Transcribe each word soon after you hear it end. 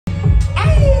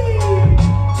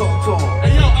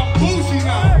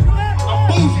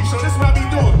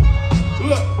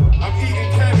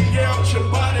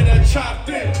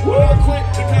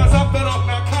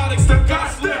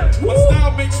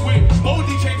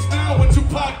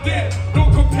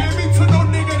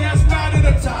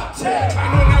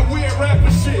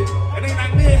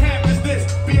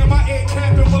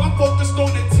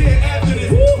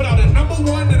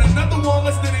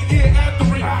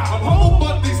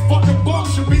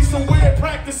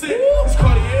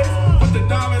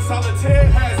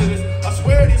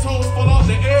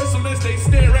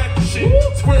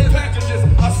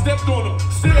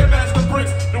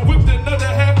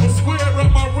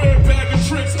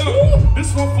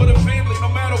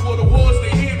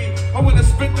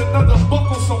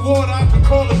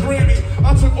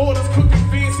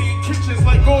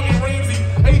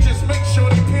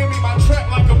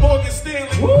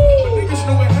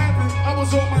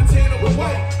Montana with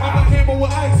white. I'm a hammer with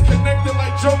ice, connected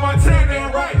like Joe Montana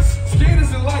and Rice.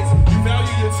 Scanners and lights, you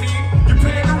value your team, you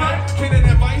paying the right. Canon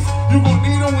advice, you gon'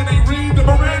 need them when they read the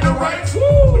Miranda rights.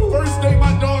 The first day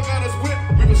my dog got his whip,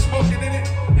 we was smoking in it.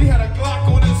 He had a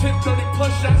Glock on his hip, 30 plus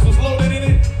shots was loaded in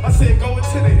it. I said, go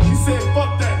attend it. He said,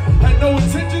 fuck that. Had no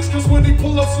intentions, cause when he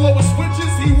pull up slow with switches,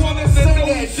 he want us to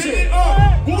know he did it.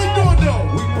 What we doing though?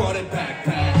 We brought it back.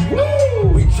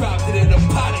 Woo! We dropped it in a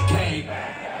pot and came.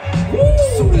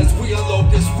 Soon as we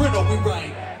unload this rental, we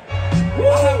right.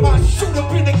 I have my shoot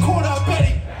up in the corner, I bet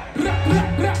he.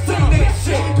 Sing that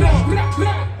shit,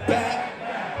 back.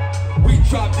 We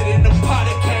dropped it in the pot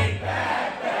and came.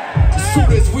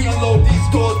 Soon as we unload these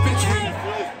doors, bitch, we.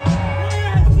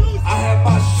 I have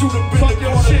my shoot up in the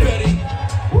corner, Betty.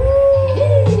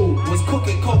 Was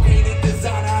cooking cocaine in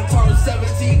designer. I turned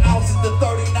 17 ounces to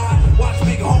 39. Watch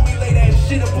big homie lay that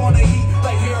shit up on the heat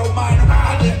like Hero Minor.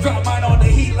 I just dropped mine on the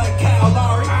heat like Kyle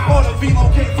Lowry. All the velo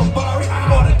came from Bari.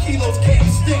 All the kilos came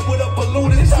stick with a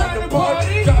balloon inside the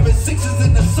party. Driving sixes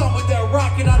in the sun with that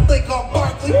rocket. I think I'm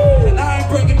Barkley. And I ain't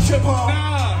bringing chip home.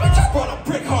 Bitch, I brought a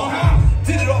brick home.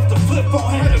 Did it off the flip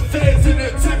phone. Had the feds in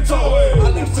their tiptoe. I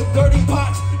left some dirty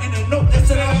pots and a note that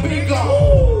said I've been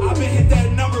gone. I've been hit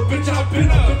that number, bitch, I've been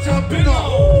up, bitch, I've been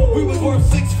on. We was worth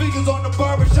 6 figures on the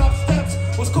barbershop steps.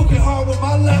 Was cooking hard with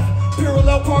my left,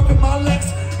 parallel parking my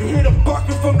Lex. You hear the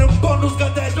barking from them bundles,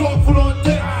 got that dog food on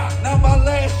deck. Now my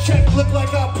last check look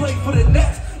like I played for the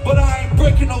Nets, but I ain't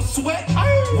breaking no sweat.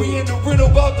 We in the rental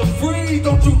about to freeze.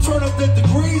 Don't you turn up the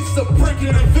degrees, it's a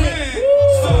breaking event.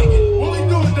 What we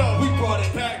doing though? We brought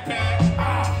it back.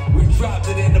 We dropped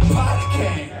it in the pot and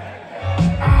came.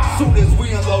 Soon as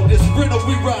we unload this rental,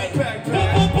 we right. I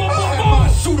have my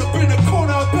shoot up in the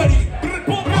corner, I bet he. Back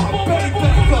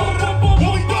up.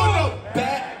 What we doing though?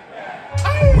 Back.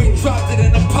 We dropped it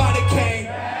in the pot and came.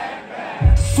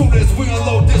 Soon as we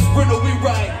unload this rental, we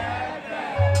right.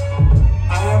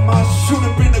 I have my shoot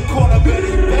up in the corner, I bet he.